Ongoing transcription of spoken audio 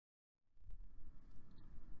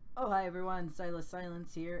Oh, hi everyone, Silas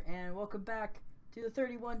Silence here, and welcome back to the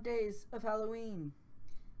 31 Days of Halloween.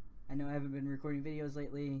 I know I haven't been recording videos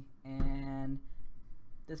lately, and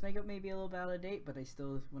this makeup may be a little bit out of date, but I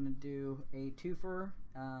still want to do a twofer.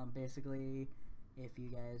 Basically, if you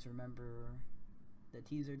guys remember the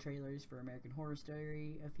teaser trailers for American Horror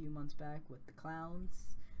Story a few months back with the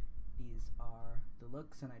clowns, these are the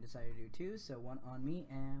looks, and I decided to do two, so one on me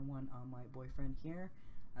and one on my boyfriend here.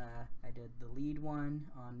 I did the lead one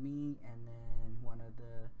on me, and then one of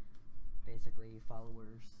the basically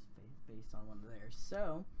followers based on one of theirs.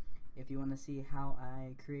 So if you want to see how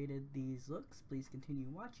I created these looks, please continue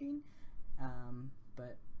watching.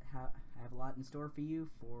 But I have a lot in store for you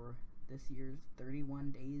for this year's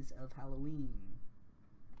 31 Days of Halloween.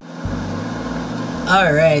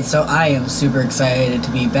 Alright, so I am super excited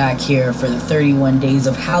to be back here for the 31 Days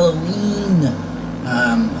of Halloween.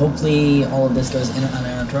 Hopefully all of this goes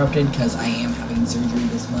uninterrupted because I am having surgery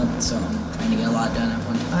this month, so I'm trying to get a lot done at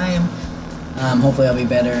one time. Hopefully I'll be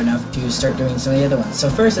better enough to start doing some of the other ones. So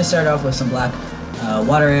first I started off with some black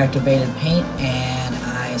water activated paint, and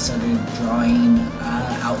I started drawing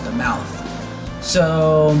out the mouth.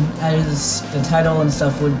 So as the title and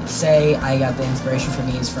stuff would say, I got the inspiration for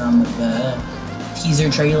these from the teaser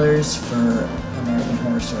trailers for American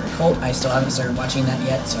Horror Story Cult. I still haven't started watching that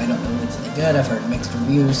yet, so I don't know if it's any good. I've heard mixed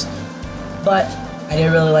reviews, but I did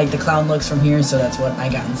really like the clown looks from here, so that's what I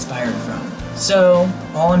got inspired from. So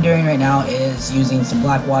all I'm doing right now is using some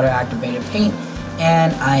black water activated paint,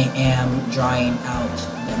 and I am drawing out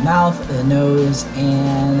the mouth, the nose,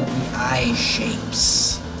 and the eye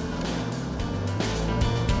shapes.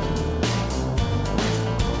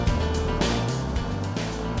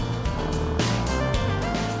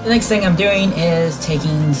 The next thing I'm doing is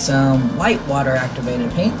taking some white water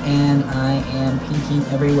activated paint, and I am painting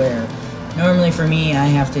everywhere. Normally for me, I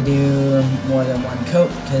have to do more than one coat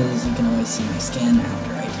because you can always see my skin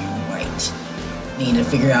after I do white. Need to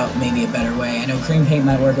figure out maybe a better way. I know cream paint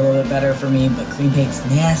might work a little bit better for me, but cream paint's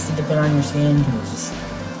nasty to put on your skin because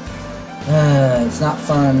it's not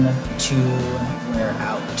fun to wear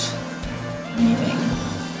out anything.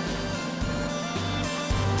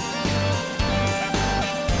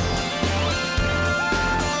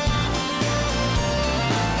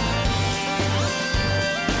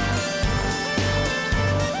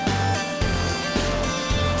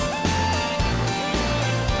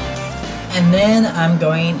 And then I'm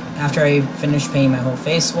going, after I finish painting my whole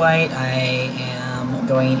face white, I am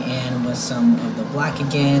going in with some of the black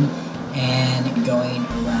again and going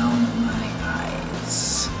around my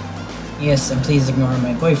eyes. Yes, and please ignore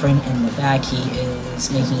my boyfriend in the back. He is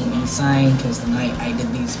making a sign because the night I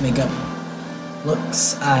did these makeup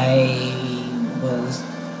looks, I was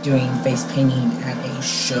doing face painting at a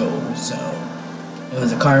show. So it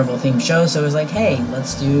was a carnival themed show, so it was like, hey,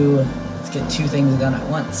 let's get two things done at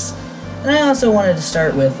once. And I also wanted to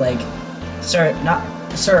start with, not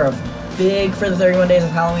sort of big for the 31 Days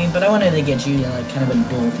of Halloween, but I wanted to get you, like, kind of a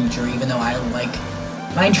dual feature, even though I like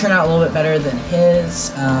mine turned out a little bit better than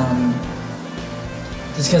his,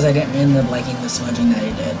 just because I didn't end up liking the smudging that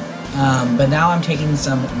he did. But now I'm taking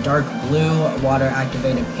some dark blue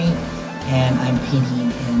water-activated paint, and I'm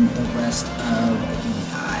painting in the rest of the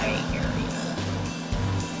eye area.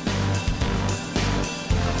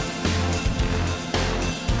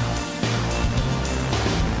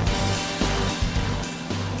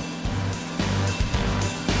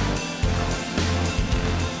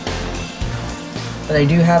 But I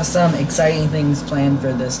do have some exciting things planned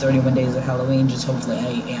for this 31 Days of Halloween, just hopefully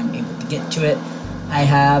I am able to get to it. I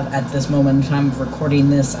have, at this moment in time of recording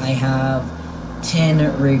this, I have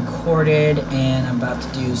 10 recorded, and I'm about to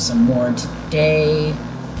do some more today.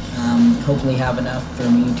 Hopefully have enough for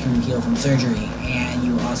me to heal from surgery, and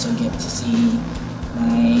you also get to see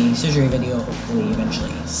my surgery video, hopefully,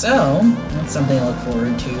 eventually. So, that's something to look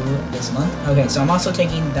forward to this month. Okay, so I'm also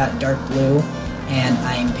taking that dark blue, and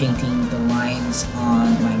I'm painting the lines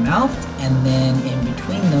on my mouth, and then in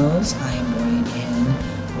between those, I am going in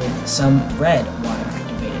with some red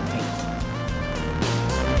water-activated paint.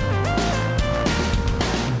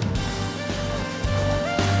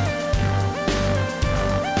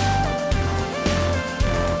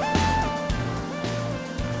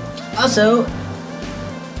 Also,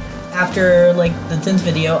 after like the 10th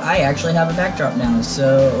video, I actually have a backdrop now,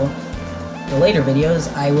 so the later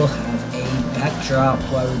videos, I will have a backdrop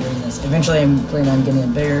while we're doing this. Eventually, I'm planning on getting a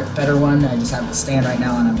better one. I just have the stand right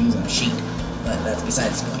now, and I'm using a sheet, but that's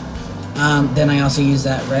besides the point. Then I also use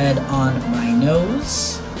that red on my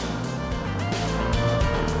nose.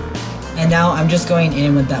 And now I'm just going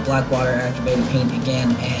in with that black water activated paint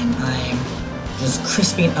again, and I'm just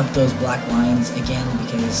crisping up those black lines again,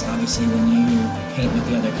 because obviously when you paint with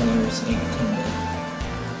the other colors, they tend to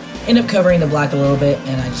end up covering the black a little bit,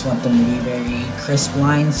 and I just want them to be very crisp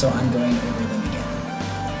lines, so I'm going over them again.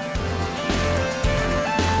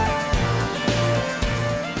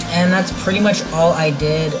 And that's pretty much all I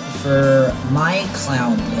did for my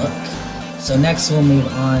clown look. So next we'll move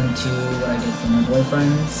on to what I did for my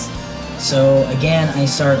boyfriend's. So again, I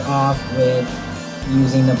start off with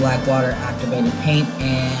using the black water activated paint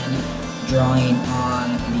and drawing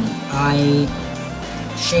on the eye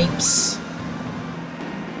shapes.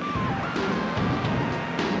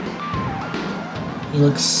 He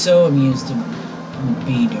looks so amused to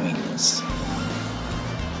be doing this.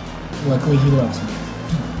 Luckily, he loves me.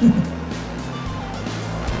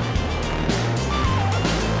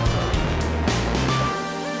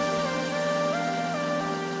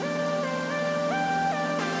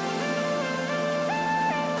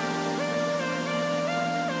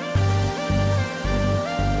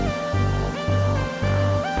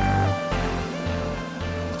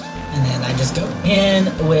 And then I just go in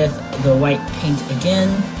with the white paint again,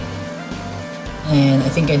 and I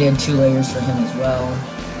think I did 2 layers for him as well.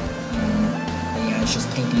 But yeah, it's just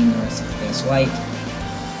painting the rest of the face white.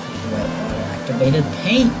 White water activated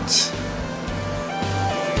paint.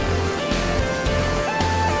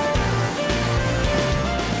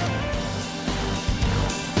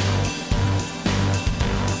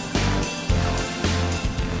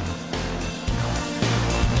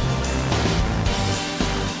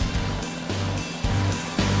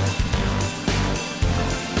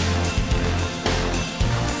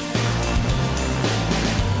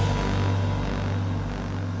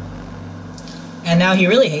 And now he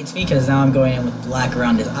really hates me because now I'm going in with black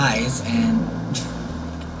around his eyes and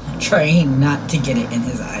trying not to get it in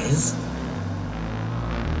his eyes.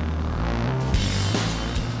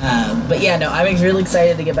 But yeah, no, I'm really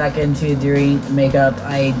excited to get back into doing makeup.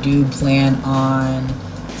 I do plan on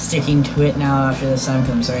sticking to it now after this time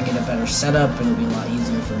because I'm starting to get a better setup. It'll be a lot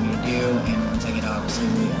easier for me to do, and once I get out of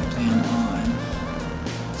surgery, I plan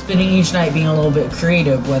on spending each night being a little bit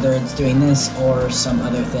creative, whether it's doing this or some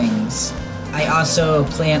other things. I also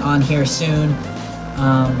plan on here soon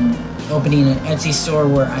opening an Etsy store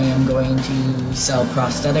where I am going to sell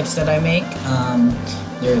prosthetics that I make.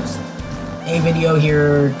 There's a video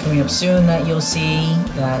here coming up soon that you'll see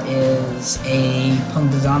that is a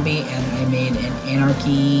Punk the Zombie, and I made an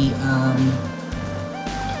Anarchy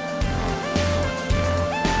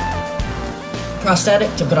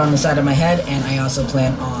prosthetic to put on the side of my head, and I also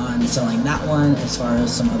plan on selling that one as far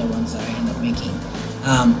as some other ones that I end up making.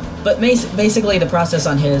 But basically the process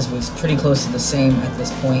on his was pretty close to the same at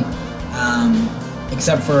this point,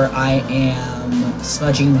 except for I am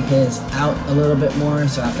smudging his out a little bit more.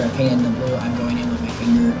 So after I paint in the blue, I'm going in with my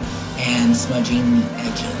finger and smudging the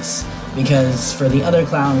edges. Because for the other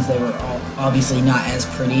clowns, they were all obviously not as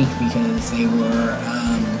pretty because they were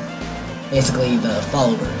basically the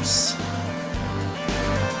followers.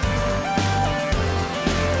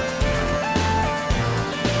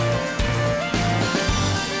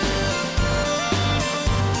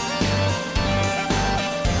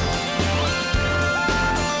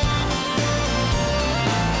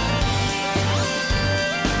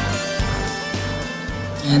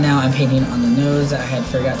 And now I'm painting on the nose that I had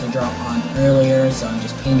forgot to draw on earlier, so I'm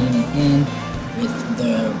just painting it in with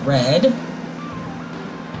the red.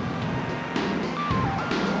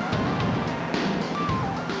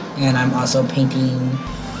 And I'm also painting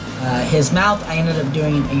his mouth. I ended up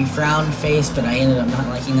doing a frown face, but I ended up not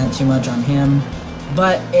liking that too much on him.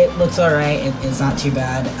 But it looks alright, it's not too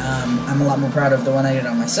bad. I'm a lot more proud of the one I did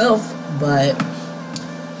on myself, but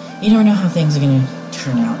you never know how things are going to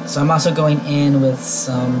turn out. So I'm also going in with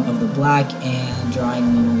some of the black and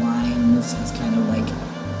drawing little lines as kind of like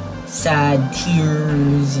sad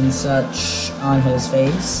tears and such on his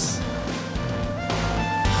face.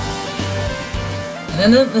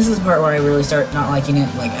 And then this is the part where I really start not liking it.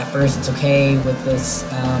 Like at first it's okay with this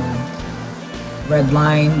red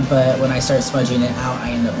line, but when I start smudging it out,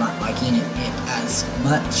 I end up not liking it as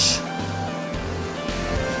much.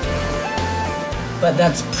 But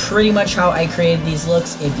that's pretty much how I created these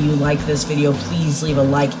looks. If you like this video, please leave a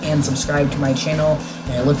like and subscribe to my channel.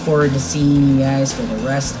 And I look forward to seeing you guys for the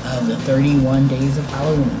rest of the 31 days of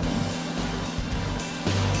Halloween.